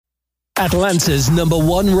Atlanta's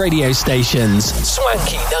 #1 radio stations,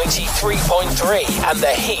 Swanky 93.3 and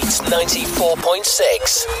The Heat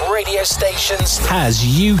 94.6 radio stations, has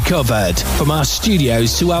you covered. From our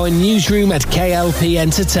studios to our newsroom at KLP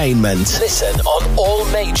Entertainment. Listen on all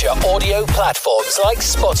major audio platforms like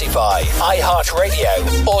Spotify,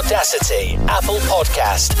 iHeartRadio, Audacity, Apple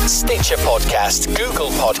Podcast, Stitcher Podcast,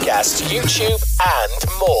 Google Podcast, YouTube,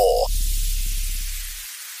 and more.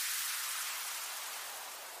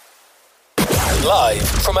 Live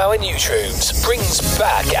from our newsrooms brings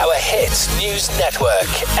back our hit news network,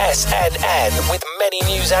 SNN, with many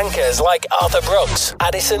news anchors like Arthur Brooks,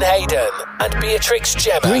 Addison Hayden, and Beatrix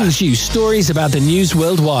Gemma. Brings you stories about the news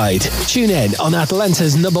worldwide. Tune in on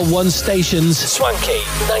Atlanta's #1 stations, Swanky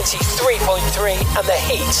 93.3 and The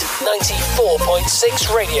Heat 94.6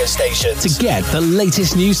 radio stations. To get the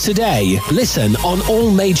latest news today, listen on all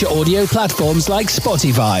major audio platforms like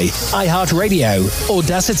Spotify, iHeartRadio,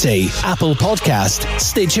 Audacity, Apple Podcast,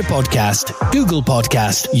 Stitcher Podcast, Google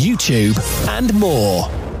Podcast, YouTube, and more.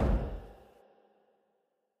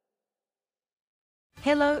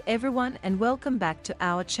 Hello everyone and welcome back to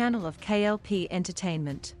our channel of KLP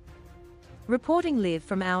Entertainment. Reporting live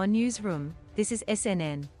from our newsroom, this is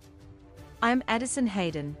SNN. I'm Addison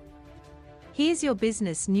Hayden. Here's your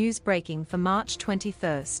business news breaking for March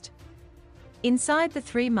 21st. Inside the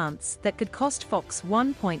 3 months that could cost Fox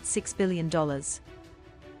 $1.6 billion.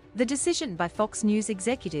 The decision by Fox News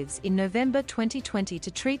executives in November 2020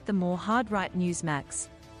 to treat the more hard-right Newsmax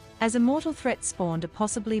as a mortal threat spawned a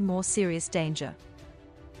possibly more serious danger.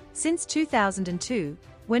 Since 2002,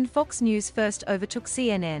 when Fox News first overtook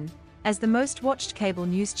CNN as the most-watched cable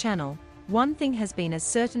news channel, one thing has been as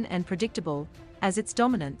certain and predictable as its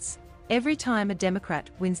dominance. Every time a Democrat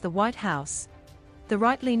wins the White House, the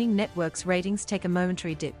right-leaning network's ratings take a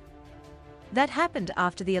momentary dip. That happened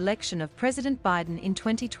after the election of President Biden in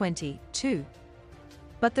 2020, too.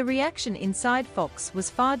 But the reaction inside Fox was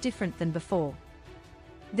far different than before.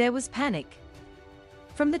 There was panic.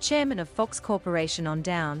 From the chairman of Fox Corporation on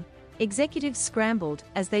down, executives scrambled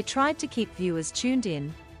as they tried to keep viewers tuned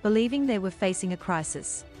in, believing they were facing a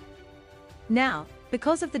crisis. Now,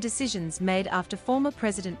 because of the decisions made after former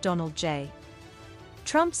President Donald J.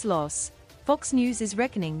 Trump's loss, Fox News is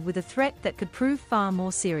reckoning with a threat that could prove far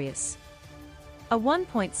more serious. A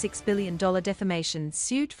 $1.6 billion defamation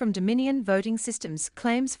suit from Dominion Voting Systems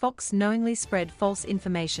claims Fox knowingly spread false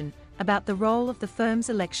information about the role of the firm's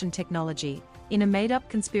election technology in a made-up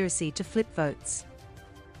conspiracy to flip votes.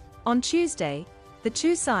 On Tuesday, the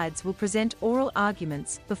two sides will present oral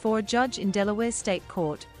arguments before a judge in Delaware State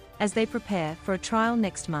Court as they prepare for a trial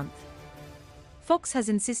next month. Fox has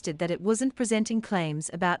insisted that it wasn't presenting claims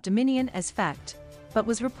about Dominion as fact, but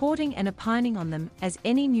was reporting and opining on them as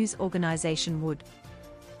any news organization would.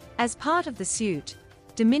 As part of the suit,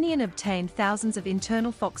 Dominion obtained thousands of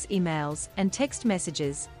internal Fox emails and text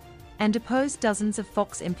messages, and deposed dozens of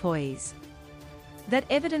Fox employees. That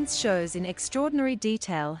evidence shows in extraordinary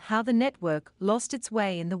detail how the network lost its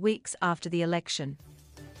way in the weeks after the election.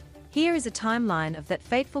 Here is a timeline of that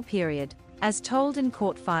fateful period, as told in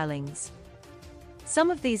court filings. Some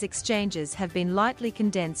of these exchanges have been lightly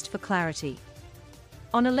condensed for clarity.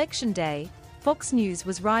 On Election Day, Fox News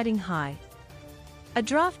was riding high. A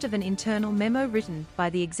draft of an internal memo written by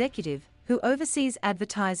the executive who oversees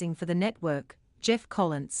advertising for the network, Jeff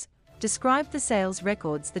Collins, described the sales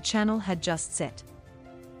records the channel had just set.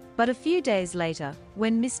 But a few days later,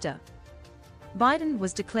 when Mr. Biden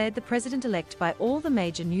was declared the president-elect by all the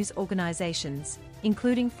major news organizations,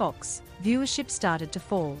 including Fox, viewership started to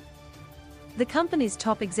fall. The company's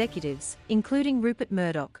top executives, including Rupert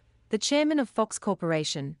Murdoch, the chairman of Fox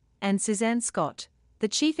Corporation, and Suzanne Scott, the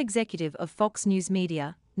chief executive of Fox News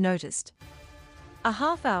Media, noticed. A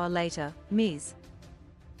half hour later, Ms.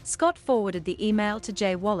 Scott forwarded the email to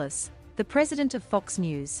Jay Wallace, the president of Fox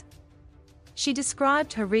News. She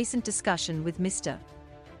described her recent discussion with Mr.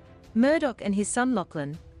 Murdoch and his son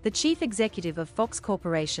Lachlan, the chief executive of Fox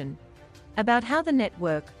Corporation, about how the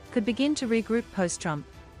network could begin to regroup post-Trump.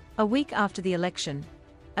 A week after the election,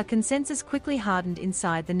 a consensus quickly hardened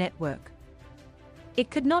inside the network. It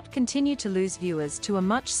could not continue to lose viewers to a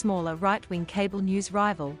much smaller right-wing cable news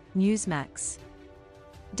rival, Newsmax.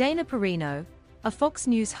 Dana Perino, a Fox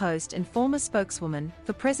News host and former spokeswoman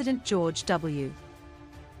for President George W.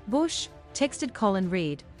 Bush, texted Colin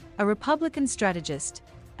Reed, a Republican strategist,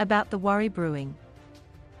 about the worry brewing.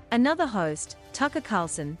 Another host, Tucker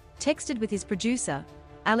Carlson, texted with his producer,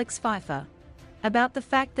 Alex Pfeiffer, about the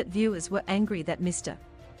fact that viewers were angry that Mr.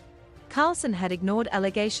 Carlson had ignored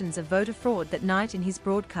allegations of voter fraud that night in his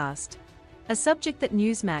broadcast, a subject that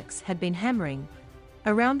Newsmax had been hammering.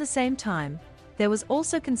 Around the same time, there was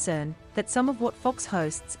also concern that some of what Fox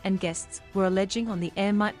hosts and guests were alleging on the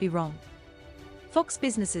air might be wrong. Fox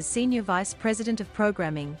Business's Senior Vice President of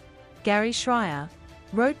Programming, Gary Schreier,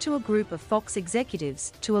 wrote to a group of Fox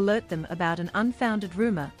executives to alert them about an unfounded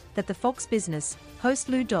rumor that the Fox Business host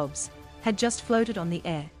Lou Dobbs had just floated on the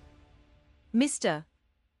air. Mr.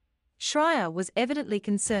 Schreier was evidently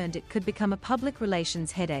concerned it could become a public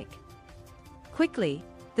relations headache. Quickly,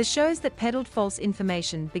 the shows that peddled false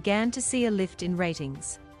information began to see a lift in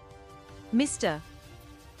ratings. Mr.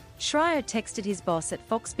 Schreier texted his boss at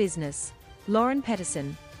Fox Business, Lauren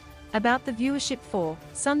Peterson, about the viewership for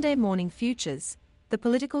Sunday Morning Futures, the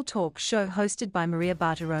political talk show hosted by Maria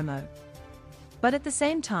Bartiromo. But at the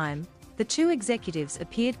same time, the two executives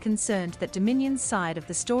appeared concerned that Dominion's side of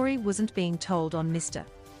the story wasn't being told on Mr.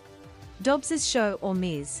 Dobbs's show or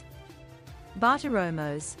Ms.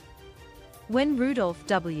 Bartiromo's. When Rudolph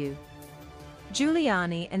W.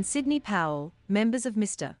 Giuliani and Sidney Powell, members of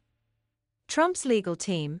Mr. Trump's legal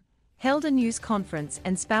team, held a news conference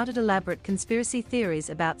and spouted elaborate conspiracy theories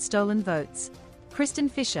about stolen votes, Kristen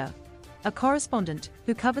Fisher, a correspondent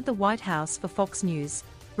who covered the White House for Fox News,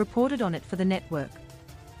 reported on it for the network.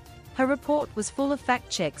 Her report was full of fact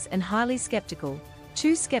checks and highly skeptical,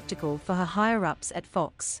 too skeptical for her higher-ups at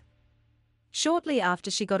Fox. Shortly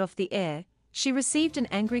after she got off the air, she received an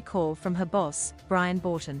angry call from her boss, Brian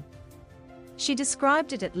Borton. She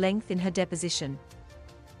described it at length in her deposition.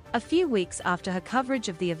 A few weeks after her coverage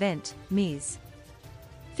of the event, Ms.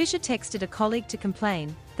 Fisher texted a colleague to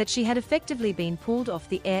complain that she had effectively been pulled off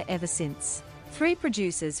the air ever since. Three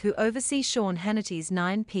producers who oversee Sean Hannity's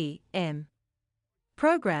 9 p.m.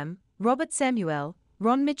 program, Robert Samuel,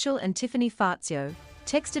 Ron Mitchell and Tiffany Fazio,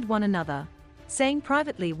 texted one another, saying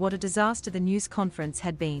privately what a disaster the news conference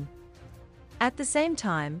had been. At the same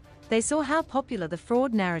time, they saw how popular the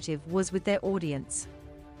fraud narrative was with their audience.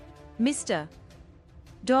 Mr.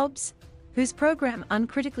 Dobbs, whose program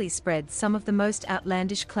uncritically spread some of the most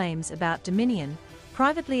outlandish claims about Dominion,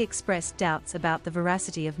 privately expressed doubts about the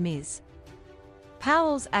veracity of Ms.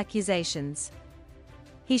 Powell's accusations.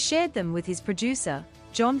 He shared them with his producer,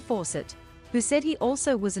 John Fawcett, who said he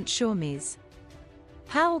also wasn't sure Ms.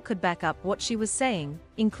 Powell could back up what she was saying,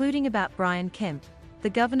 including about Brian Kemp, the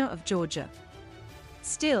governor of Georgia.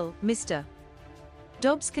 Still, Mr.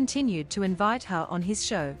 Dobbs continued to invite her on his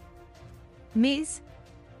show. Ms.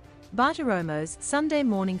 Bartiromo's Sunday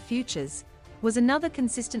Morning Futures was another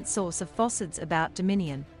consistent source of falsehoods about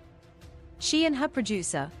Dominion. She and her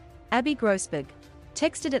producer, Abby Grossberg,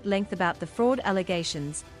 texted at length about the fraud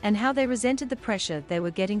allegations and how they resented the pressure they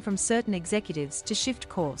were getting from certain executives to shift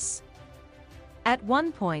course. At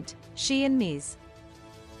one point, she and Ms.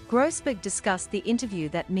 Grossberg discussed the interview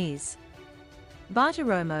that Ms.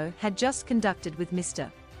 Bartiromo had just conducted with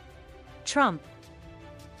Mr. Trump.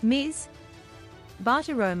 Ms.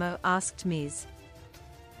 Bartiromo asked Ms.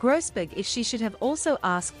 Grossberg if she should have also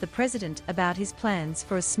asked the president about his plans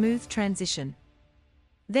for a smooth transition.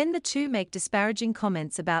 Then the two make disparaging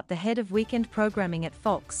comments about the head of weekend programming at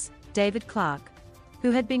Fox, David Clark,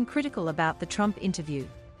 who had been critical about the Trump interview.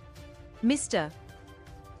 Mr.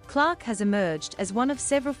 Clark has emerged as one of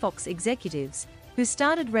several Fox executives who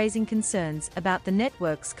started raising concerns about the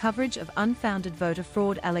network's coverage of unfounded voter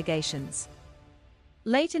fraud allegations.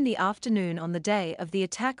 Late in the afternoon on the day of the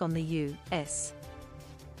attack on the U.S.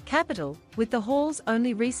 Capitol, with the halls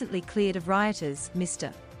only recently cleared of rioters,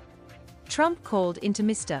 Mr. Trump called into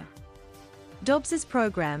Mr. Dobbs's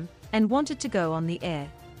program and wanted to go on the air.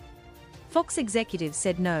 Fox executives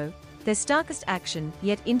said no, their starkest action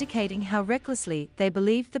yet indicating how recklessly they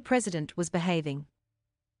believed the president was behaving.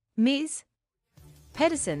 Ms.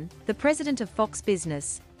 Pedersen, the president of Fox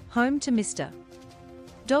Business, home to Mr.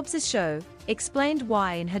 Dobbs's show, explained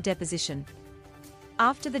why in her deposition.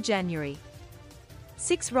 After the January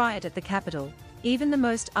 6 riot at the Capitol, even the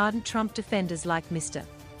most ardent Trump defenders like Mr.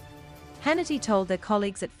 Hannity told their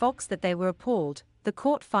colleagues at Fox that they were appalled, the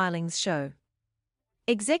court filings show.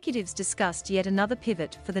 Executives discussed yet another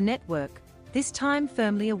pivot for the network, this time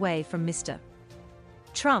firmly away from Mr.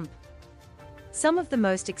 Trump. Some of the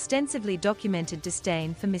most extensively documented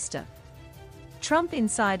disdain for Mr. Trump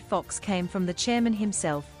inside Fox came from the chairman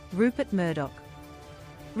himself, Rupert Murdoch.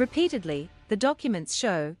 Repeatedly, the documents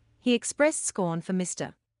show, he expressed scorn for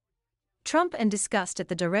Mr. Trump and disgust at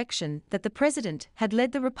the direction that the president had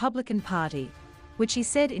led the Republican Party, which he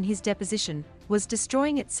said in his deposition was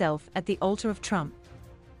destroying itself at the altar of Trump.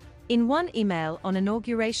 In one email on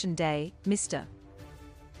Inauguration Day, Mr.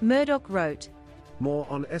 Murdoch wrote, More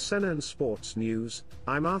on SNN Sports News.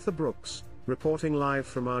 I'm Arthur Brooks, reporting live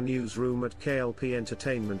from our newsroom at KLP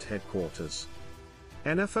Entertainment headquarters.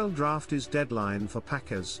 NFL Draft is deadline for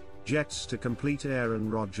Packers, Jets to complete Aaron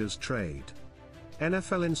Rodgers trade.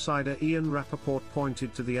 NFL insider Ian Rappaport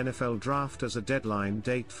pointed to the NFL draft as a deadline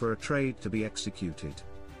date for a trade to be executed.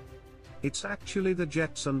 It's actually the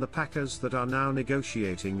Jets and the Packers that are now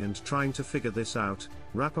negotiating and trying to figure this out,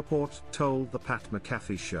 Rappaport told the Pat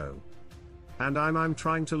McAfee show. And I'm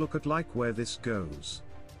trying to look at like where this goes.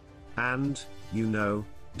 And, you know,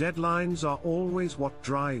 deadlines are always what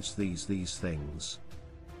drives these things.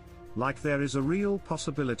 Like there is a real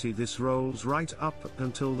possibility this rolls right up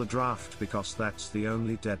until the draft because that's the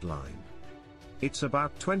only deadline. It's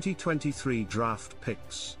about 2023 draft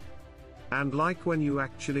picks. And like when you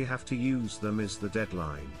actually have to use them is the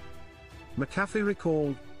deadline. McAfee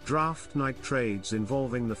recalled draft night trades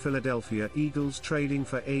involving the Philadelphia Eagles trading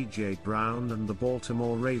for A.J. Brown and the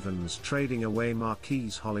Baltimore Ravens trading away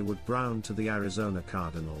Marquise Hollywood Brown to the Arizona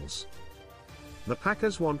Cardinals. The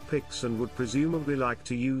Packers want picks and would presumably like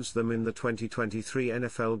to use them in the 2023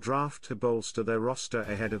 NFL Draft to bolster their roster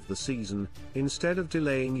ahead of the season, instead of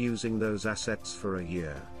delaying using those assets for a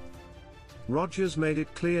year. Rodgers made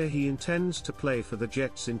it clear he intends to play for the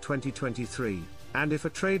Jets in 2023, and if a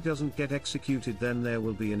trade doesn't get executed then there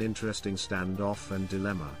will be an interesting standoff and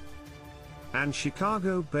dilemma. And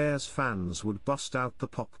Chicago Bears fans would bust out the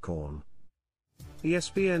popcorn.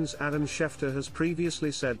 ESPN's Adam Schefter has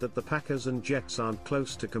previously said that the Packers and Jets aren't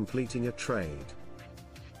close to completing a trade.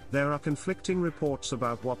 There are conflicting reports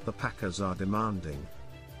about what the Packers are demanding.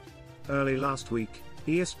 Early last week,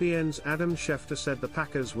 ESPN's Adam Schefter said the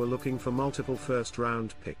Packers were looking for multiple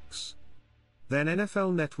first-round picks. Then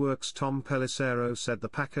NFL Network's Tom Pelissero said the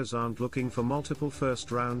Packers aren't looking for multiple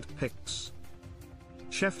first-round picks.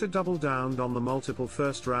 Schefter doubled down on the multiple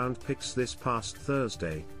first-round picks this past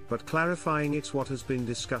Thursday, but clarifying it's what has been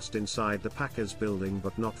discussed inside the Packers building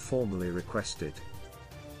but not formally requested.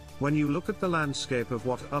 When you look at the landscape of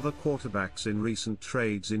what other quarterbacks in recent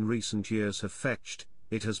trades in recent years have fetched,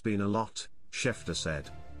 it has been a lot, Schefter said.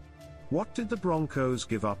 What did the Broncos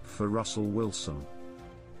give up for Russell Wilson?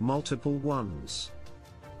 Multiple ones.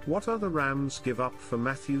 What are the Rams give up for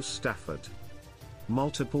Matthew Stafford?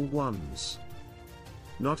 Multiple ones.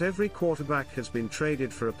 Not every quarterback has been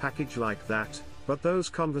traded for a package like that, but those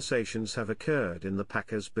conversations have occurred in the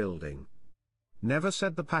Packers building. Never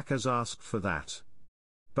said the Packers asked for that.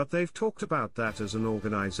 But they've talked about that as an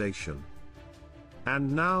organization.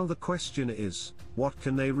 And now the question is, what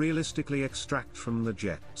can they realistically extract from the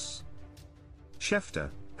Jets? Schefter,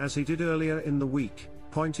 as he did earlier in the week,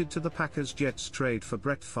 pointed to the Packers-Jets trade for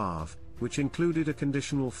Brett Favre, which included a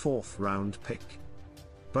conditional fourth-round pick.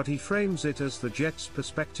 But he frames it as the Jets'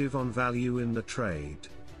 perspective on value in the trade.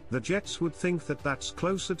 The Jets would think that that's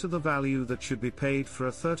closer to the value that should be paid for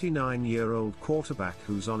a 39-year-old quarterback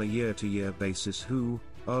who's on a year-to-year basis who,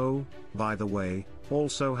 oh, by the way,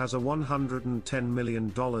 also has a $110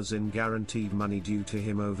 million in guaranteed money due to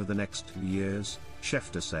him over the next 2 years,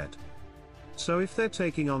 Schefter said. So if they're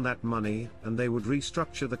taking on that money and they would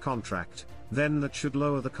restructure the contract, then that should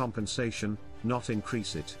lower the compensation, not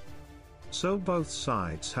increase it. So both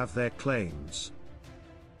sides have their claims.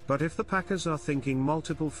 But if the Packers are thinking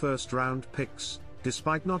multiple first-round picks,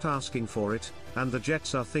 despite not asking for it, and the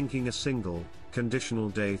Jets are thinking a single, conditional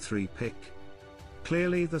day 3 pick,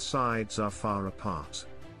 clearly the sides are far apart.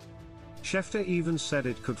 Schefter even said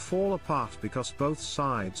it could fall apart because both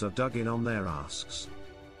sides are dug in on their asks.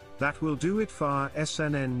 That will do it for our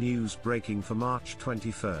SNN news breaking for March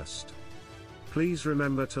 21st. Please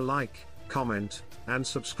remember to like, comment, and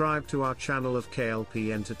subscribe to our channel of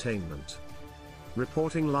KLP Entertainment.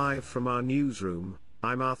 Reporting live from our newsroom,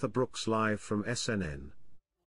 I'm Arthur Brooks live from SNN.